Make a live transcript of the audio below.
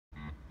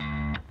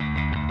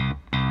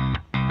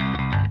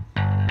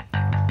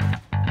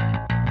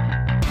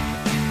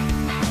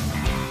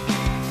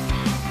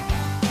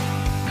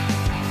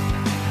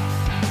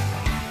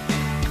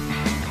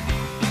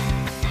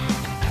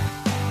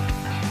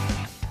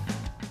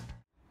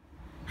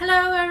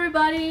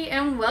everybody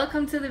and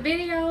welcome to the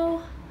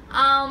video.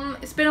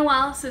 It's been a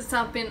while since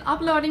I've been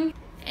uploading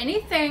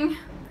anything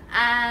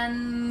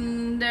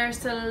and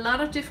there's a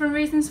lot of different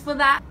reasons for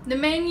that. The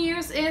main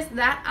news is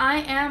that I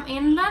am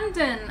in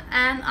London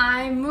and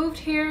I moved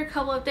here a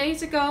couple of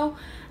days ago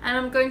and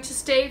I'm going to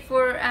stay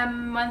for a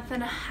month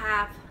and a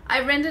half.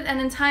 I rented an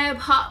entire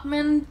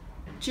apartment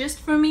just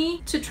for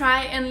me to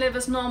try and live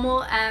as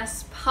normal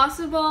as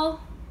possible,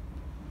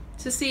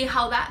 to see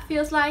how that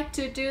feels like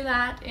to do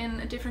that in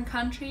a different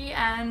country,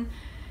 and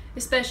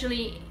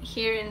especially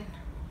here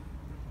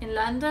in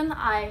London.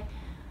 I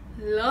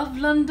love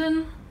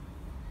London.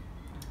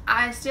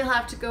 I still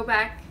have to go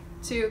back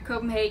to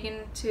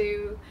Copenhagen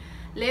to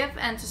live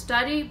and to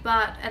study,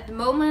 but at the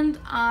moment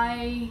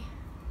I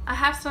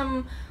have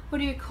some, what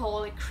do you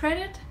call it,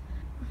 credit?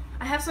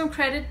 I have some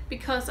credit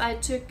because I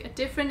took a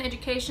different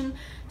education,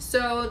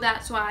 so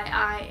that's why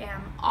I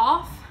am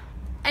off.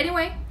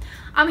 Anyway,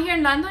 I'm here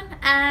in London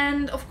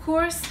and of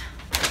course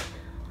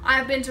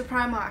I've been to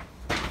Primark.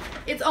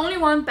 It's only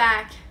one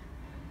bag,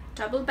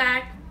 double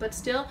bag, but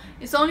still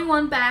it's only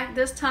one bag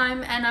this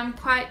time and I'm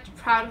quite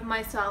proud of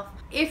myself.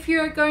 If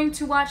you're going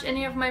to watch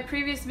any of my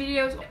previous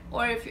videos,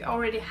 or if you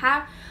already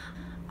have,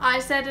 I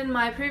said in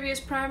my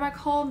previous Primark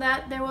haul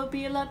that there will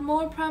be a lot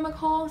more Primark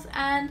hauls,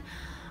 and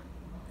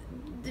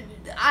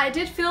I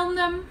did film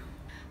them.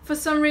 For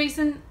some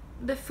reason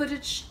the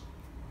footage,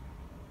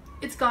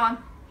 it's gone.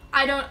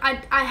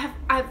 I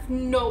have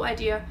no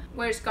idea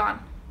where it's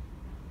gone.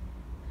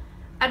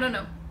 I don't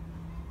know.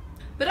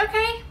 But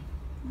okay,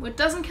 what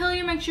doesn't kill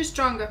you makes you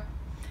stronger.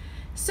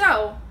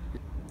 So,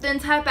 the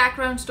entire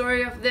background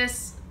story of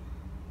this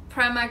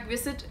Primark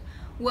visit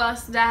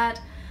was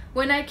that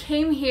when I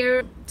came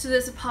here to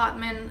this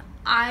apartment,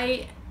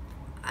 I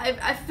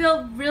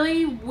felt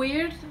really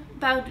weird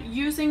about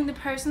using the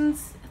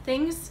person's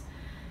things,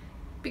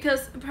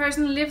 because a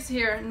person lives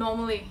here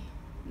normally.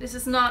 This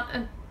is not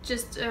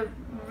just a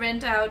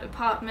rent out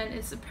apartment,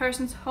 it's a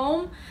person's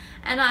home,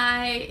 and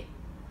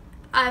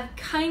I've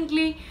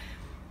kindly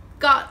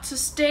got to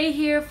stay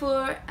here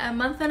for a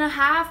month and a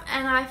half,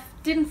 and I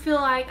didn't feel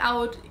like I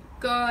would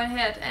go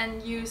ahead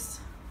and use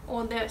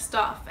all their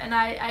stuff, and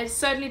I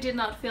certainly did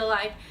not feel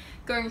like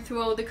going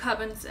through all the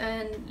cupboards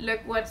and look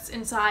what's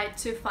inside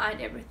to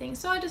find everything.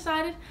 So I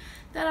decided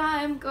that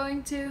I'm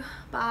going to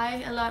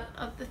buy a lot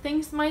of the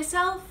things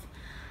myself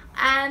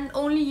and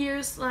only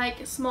use like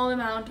a small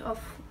amount of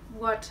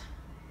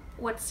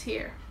what's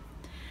here.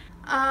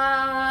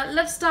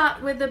 Let's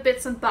start with the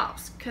bits and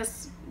bobs,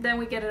 because then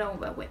we get it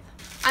over with.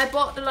 I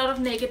bought a lot of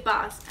naked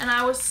bars and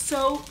I was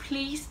so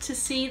pleased to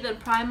see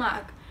that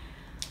Primark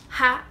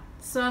had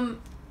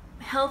some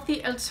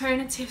healthy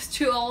alternatives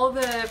to all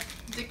the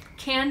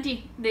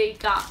candy they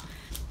got.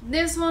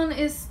 This one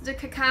is the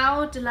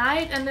cacao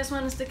delight and this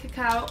one is the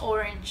cacao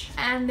orange,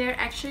 and they're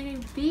actually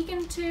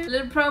vegan too. A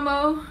little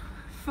promo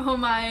for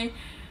my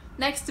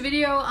next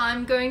video.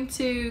 I'm going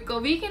to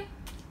go vegan,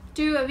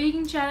 do a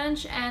vegan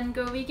challenge and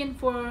go vegan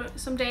for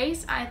some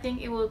days. I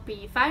think it will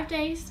be 5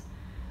 days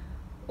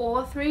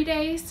or 3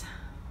 days.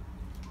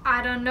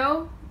 I don't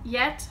know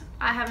yet.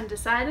 I haven't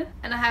decided,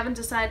 and I haven't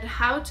decided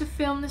how to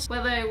film this,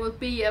 whether it will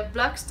be a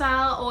vlog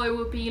style or it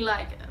will be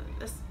like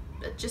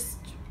just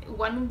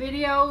one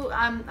video.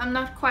 I'm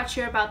not quite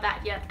sure about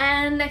that yet.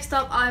 And next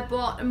up I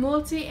bought a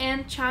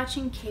multi-end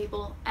charging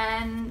cable,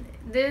 and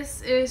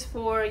this is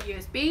for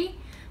USB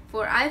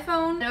for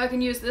iPhone. Now I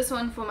can use this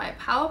one for my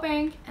power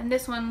bank and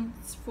this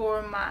one's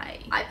for my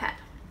iPad.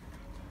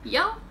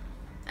 Yeah,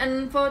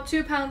 and for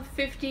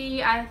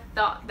 £2.50 I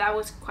thought that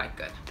was quite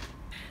good.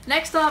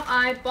 Next up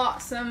I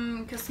bought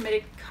some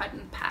cosmetic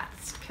cotton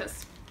pads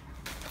because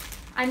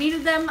I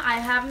needed them. I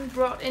haven't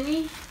brought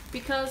any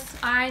because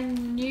I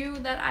knew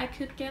that I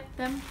could get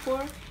them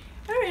for a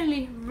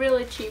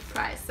really cheap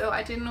price, so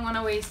I didn't want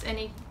to waste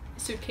any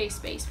suitcase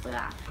space for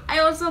that. I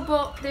also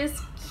bought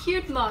this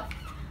cute mug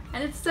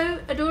and it's so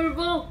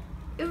adorable.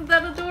 Isn't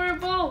that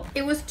adorable?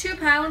 It was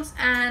 £2,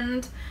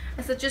 and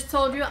as I just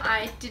told you,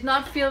 I did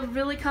not feel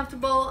really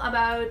comfortable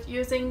about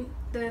using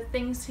the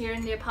things here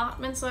in the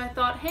apartment, so I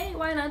thought, hey,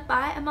 why not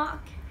buy a mug?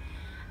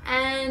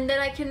 And then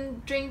I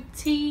can drink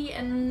tea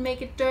and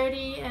make it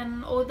dirty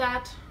and all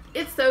that.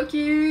 It's so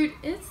cute.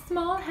 It's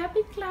small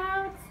happy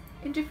clouds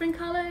in different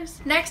colors.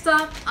 Next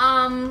up,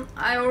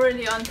 I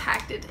already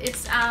unpacked it.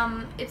 It's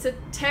a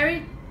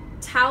terry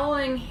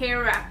toweling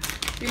hair wrap.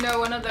 You know,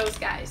 one of those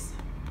guys.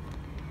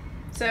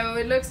 So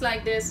it looks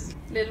like this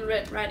little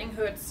Red Riding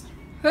Hood's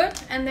hood,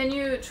 and then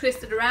you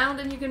twist it around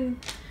and you can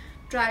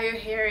dry your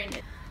hair in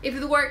it. If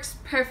it works,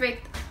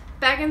 perfect.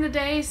 Back in the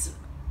days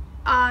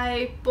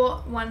I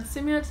bought one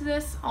similar to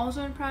this,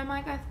 also in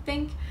Primark I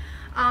think,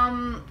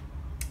 and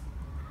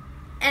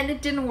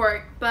it didn't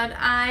work, but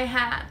I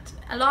had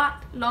a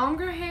lot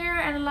longer hair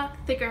and a lot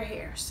thicker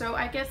hair, so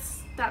I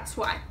guess that's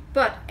why.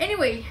 But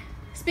anyway,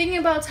 speaking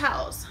about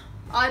towels,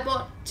 I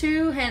bought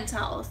 2 hand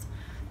towels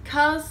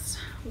because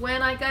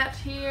when I got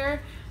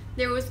here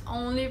there was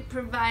only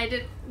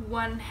provided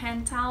 1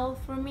 hand towel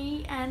for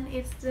me, and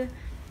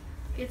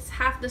it's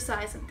half the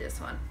size of this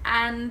one,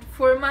 and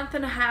for a month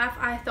and a half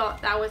I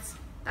thought that was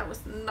that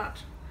was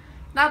not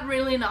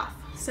really enough.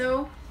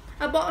 So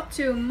I bought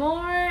 2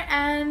 more,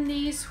 and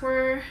these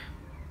were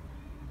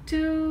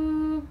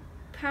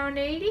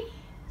 £2.80.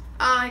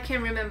 I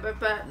can't remember,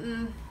 but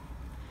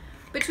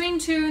between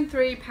 £2 and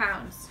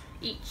 £3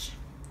 each.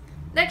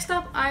 Next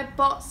up, I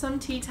bought some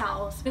tea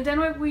towels. In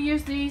Denmark we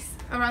use these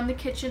around the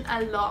kitchen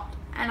a lot,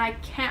 and I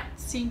can't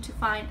seem to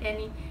find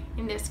any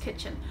in this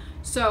kitchen.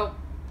 So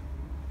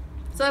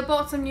I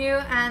bought some new,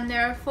 and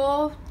there are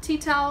 4 tea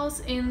towels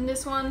in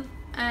this one,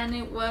 and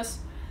it was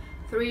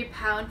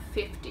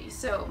 £3.50.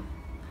 So,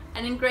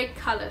 and in great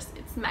colors.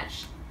 It's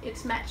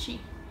matchy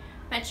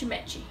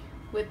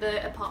with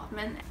the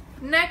apartment.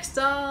 Next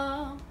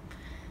up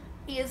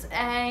is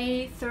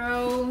a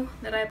throw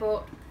that I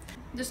bought.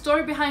 The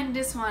story behind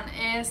this one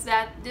is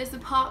that this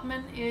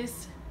apartment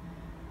is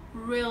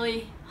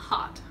really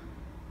hot.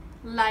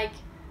 Like,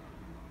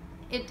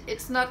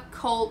 it's not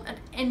cold at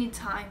any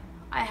time.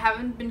 I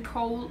haven't been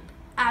cold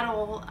at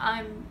all.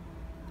 I'm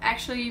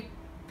actually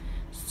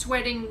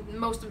sweating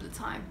most of the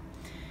time.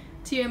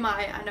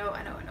 TMI, I know.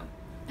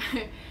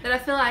 But I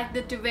feel like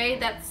the duvet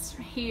that's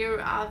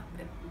here are a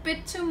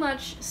bit too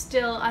much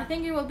still. I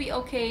think it will be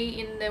okay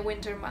in the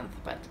winter month,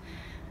 but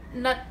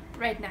not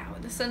right now.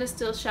 The sun is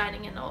still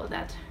shining and all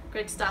that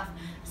great stuff.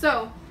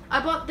 So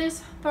I bought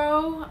this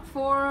throw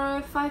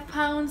for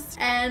 £5,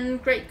 and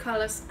great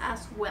colors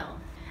as well.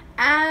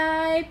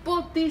 I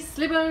bought these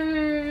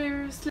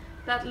slippers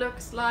that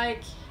looks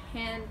like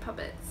hand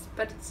puppets,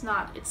 but it's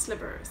not, it's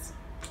slippers,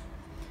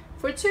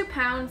 for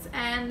 £2,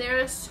 and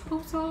they're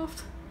so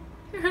soft.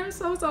 They're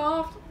so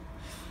soft.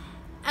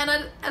 And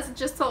as I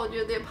just told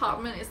you, the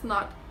apartment is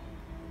not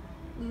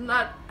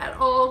at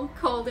all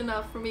cold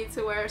enough for me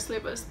to wear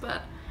slippers,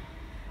 but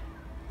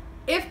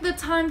if the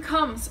time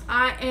comes,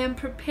 I am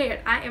prepared,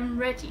 I am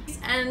ready.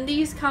 And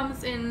these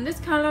comes in this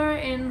color,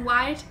 in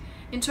white,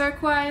 in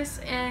turquoise,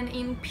 and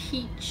in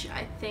peach,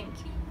 I think.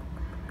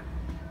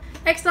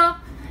 Next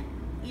up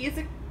is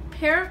a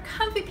pair of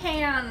comfy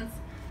pants.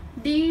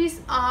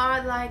 These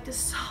are like the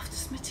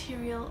softest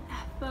material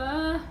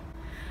ever.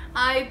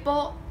 I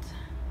bought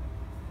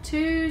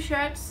 2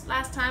 shirts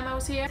last time I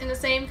was here in the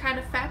same kind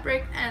of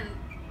fabric, and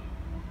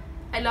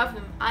I love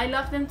them. I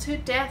love them to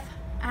death,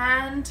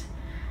 and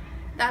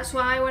that's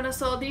why when I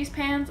saw these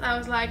pants I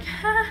was like,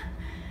 ha,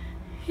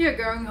 you're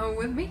going home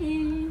with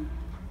me.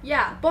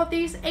 Yeah, bought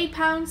these,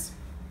 £8.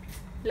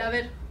 Love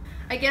it.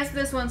 I guess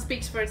this one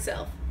speaks for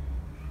itself.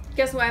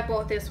 Guess why I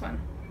bought this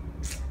one?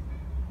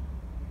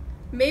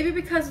 Maybe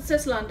because it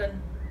says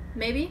London.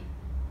 Maybe.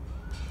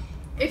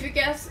 If you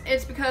guess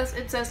it's because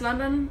it says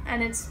London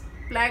and it's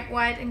black,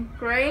 white and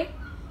grey,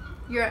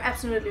 you're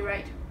absolutely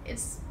right.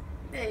 It's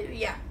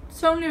yeah,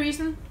 it's the only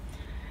reason.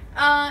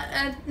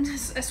 A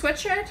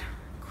sweatshirt,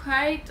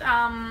 quite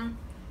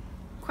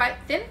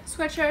thin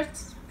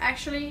sweatshirt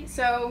actually,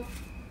 so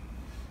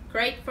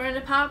great for an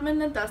apartment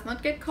that does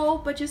not get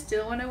cold but you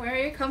still want to wear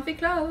your comfy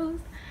clothes.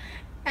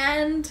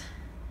 And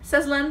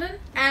says London,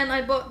 and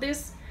I bought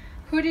this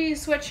hoodie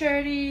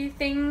sweatshirty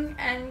thing,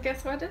 and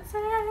guess what it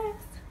says?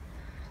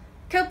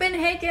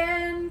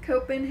 Copenhagen,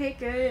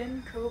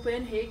 Copenhagen,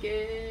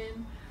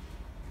 Copenhagen.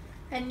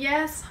 And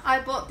yes,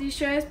 I bought these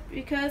shirts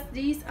because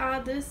these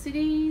are the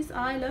cities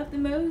I love the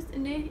most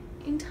in the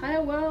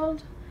entire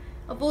world.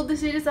 Of all the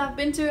cities I've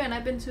been to, and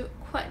I've been to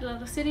quite a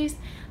lot of cities,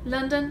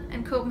 London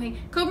and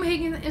Copenhagen.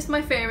 Copenhagen is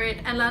my favorite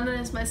and London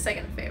is my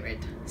second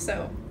favorite.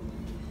 So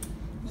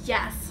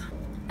yes,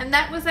 and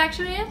that was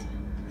actually it.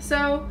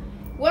 So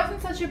it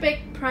wasn't such a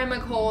big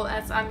Primark haul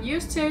as I'm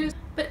used to.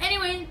 But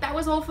anyway, that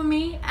was all for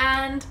me,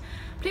 and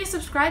please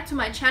subscribe to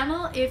my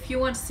channel if you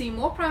want to see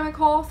more Primark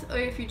hauls, or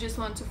if you just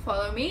want to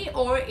follow me,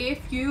 or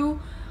if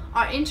you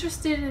are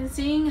interested in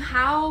seeing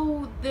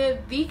how the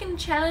vegan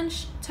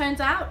challenge turns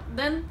out,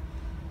 then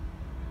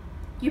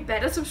you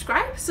better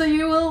subscribe so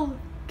you will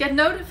get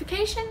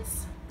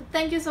notifications. But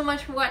thank you so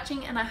much for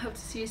watching, and I hope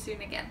to see you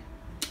soon again.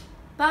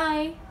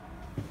 Bye!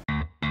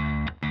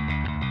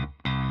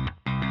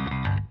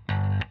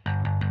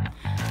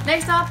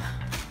 Next up,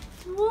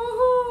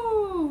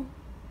 woohoo!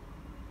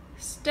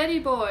 Steady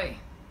boy.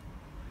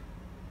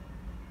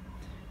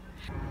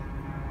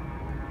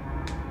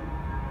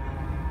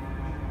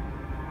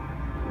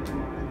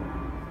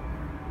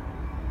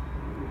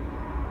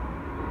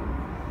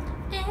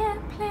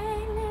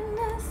 Airplane in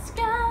the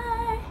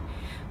sky,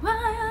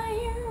 why are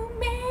you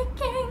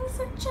making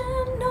such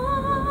a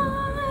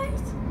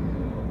noise?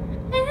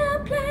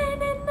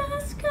 Airplane in the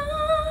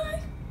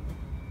sky.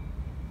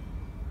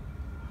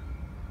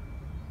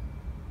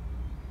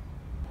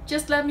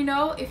 Just let me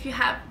know if you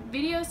have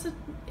videos,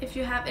 if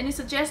you have any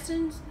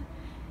suggestions,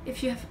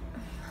 if you have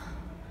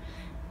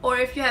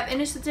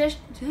any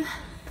suggestions,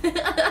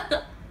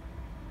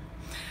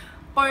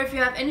 or if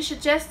you have any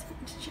suggestions,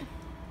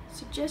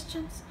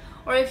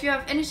 or if you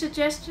have any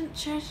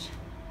suggestions.